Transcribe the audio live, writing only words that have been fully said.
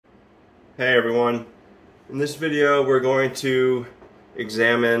Hey everyone, in this video we're going to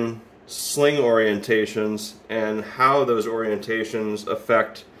examine sling orientations and how those orientations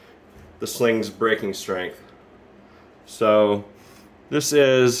affect the sling's breaking strength. So this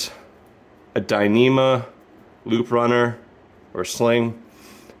is a Dyneema loop runner or sling,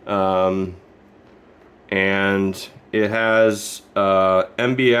 and it has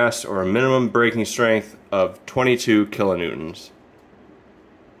MBS or a minimum breaking strength of 22 kilonewtons.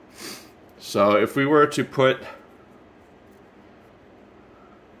 So if we were to put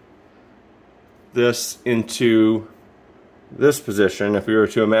this into this position, if we were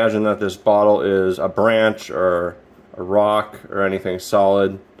to imagine that this bottle is a branch or a rock or anything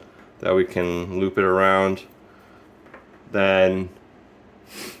solid that we can loop it around, then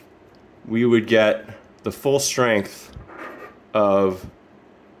we would get the full strength of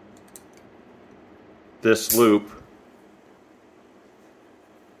this loop,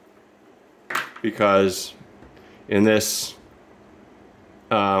 because in this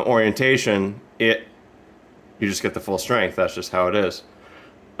orientation you just get the full strength. That's just how it is.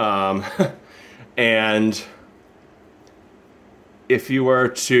 And if you were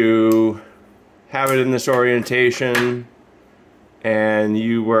to have it in this orientation and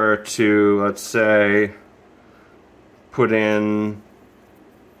you were to, let's say, put in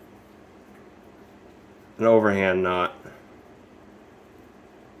an overhand knot,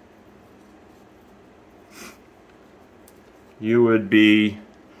 you would be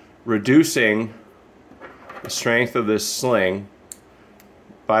reducing the strength of this sling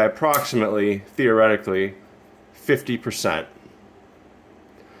by approximately, theoretically, 50%.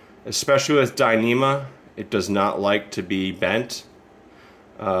 Especially with Dyneema, it does not like to be bent.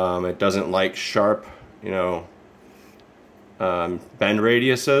 It doesn't like sharp, bend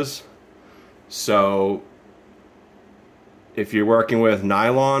radiuses. So if you're working with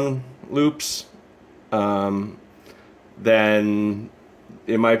nylon loops, then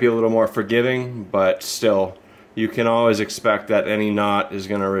it might be a little more forgiving, but still, you can always expect that any knot is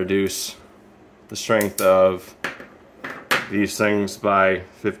going to reduce the strength of these things by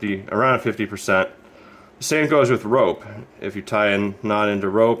around 50%. The same goes with rope. If you tie a knot into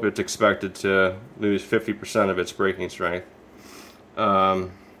rope, it's expected to lose 50% of its breaking strength.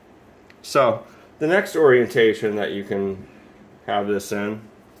 So the next orientation that you can have this in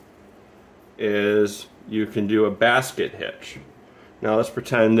is you can do a basket hitch. Now let's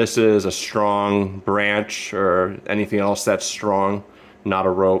pretend this is a strong branch or anything else that's strong, not a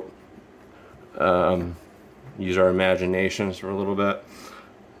rope. Use our imaginations for a little bit.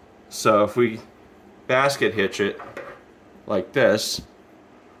 So if we basket hitch it like this,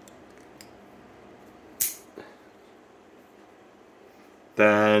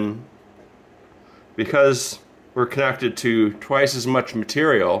 then because we're connected to twice as much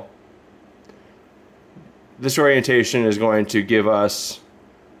material, this orientation is going to give us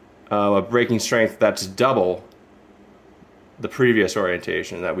a breaking strength that's double the previous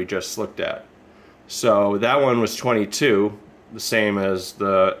orientation that we just looked at. So that one was 22, the same as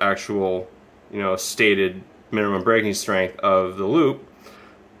the actual, stated minimum breaking strength of the loop.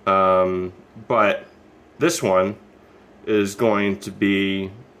 But this one is going to be,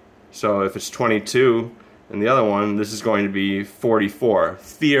 so if it's 22 and the other one, this is going to be 44,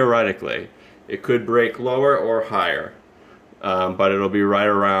 theoretically. It could break lower or higher, but it'll be right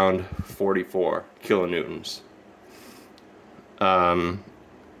around 44 kilonewtons.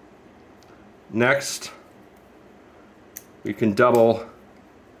 Next, we can double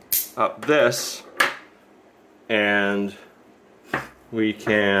up this, and we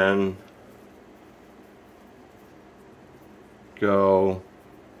can go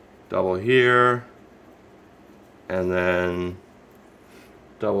double here, and then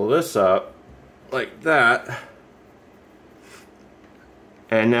double this up like that,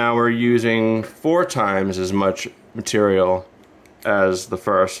 and now we're using 4 times as much material as the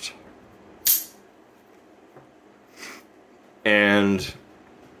first. And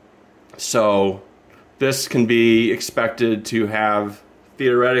so this can be expected to have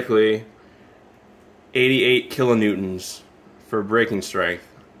theoretically 88 kilonewtons for breaking strength,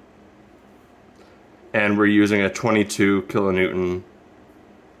 and we're using a 22 kilonewton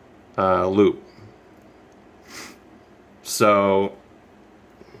loop. So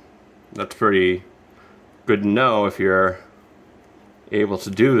that's pretty good to know if you're able to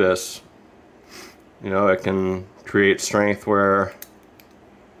do this. It can create strength where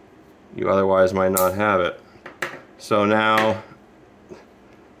you otherwise might not have it. So now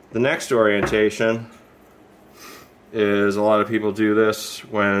the next orientation is, a lot of people do this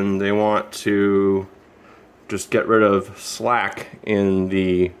when they want to just get rid of slack in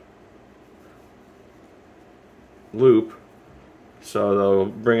the loop. So they'll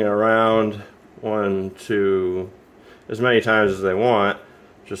bring it around 1, 2, as many times as they want,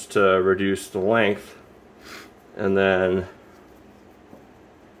 just to reduce the length. And then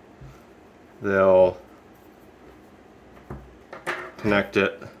they'll connect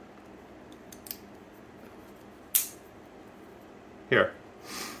it here.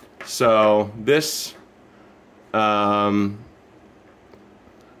 So this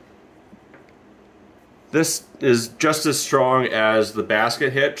this is just as strong as the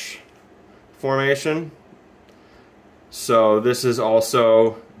basket hitch formation. So this is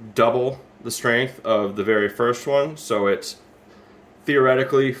also double the strength of the very first one. So it's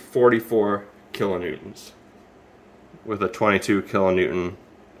theoretically 44 kilonewtons with a 22 kilonewton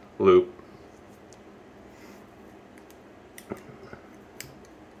loop.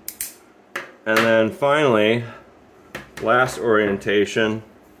 And then finally, last orientation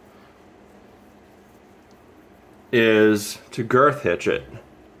is to girth hitch it.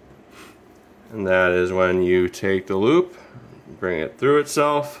 And that is when you take the loop, bring it through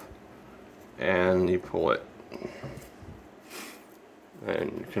itself, and you pull it.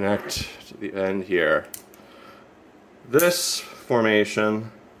 And you connect to the end here. This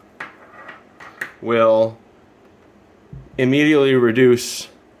formation will immediately reduce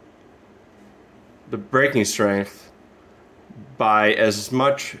the braking strength by as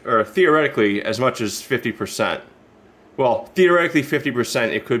much, or theoretically as much as 50%. Well, theoretically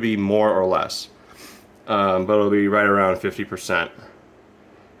 50%, it could be more or less, but it'll be right around 50%.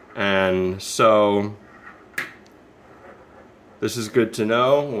 And so this is good to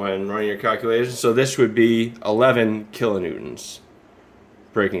know when running your calculations. So this would be 11 kilonewtons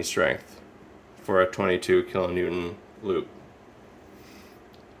braking strength for a 22 kilonewton loop.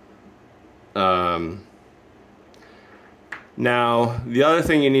 Now, the other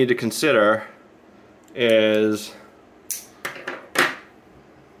thing you need to consider is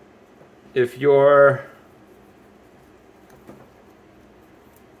if you're,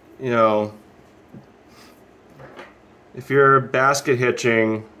 if you're basket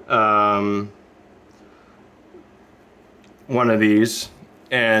hitching one of these,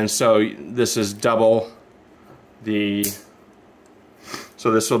 and so this is double the,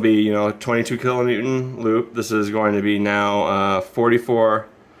 so this will be 22 kilonewton loop. This is going to be now 44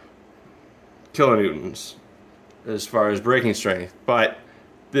 kilonewtons as far as braking strength, but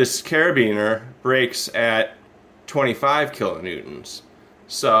this carabiner brakes at 25 kilonewtons.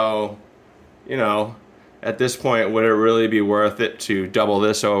 So, at this point, would it really be worth it to double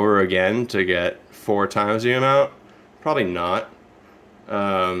this over again to get 4 times the amount? Probably not,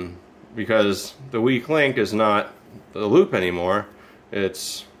 because the weak link is not the loop anymore,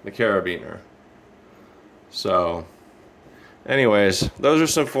 it's the carabiner. So, anyways, those are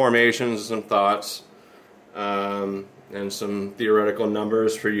some formations, some thoughts, and some theoretical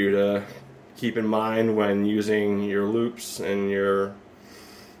numbers for you to keep in mind when using your loops and your,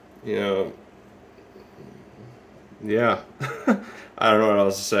 yeah. I don't know what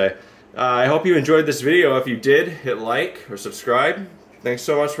else to say. I hope you enjoyed this video. If you did, hit like or subscribe. Thanks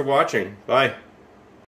so much for watching. Bye.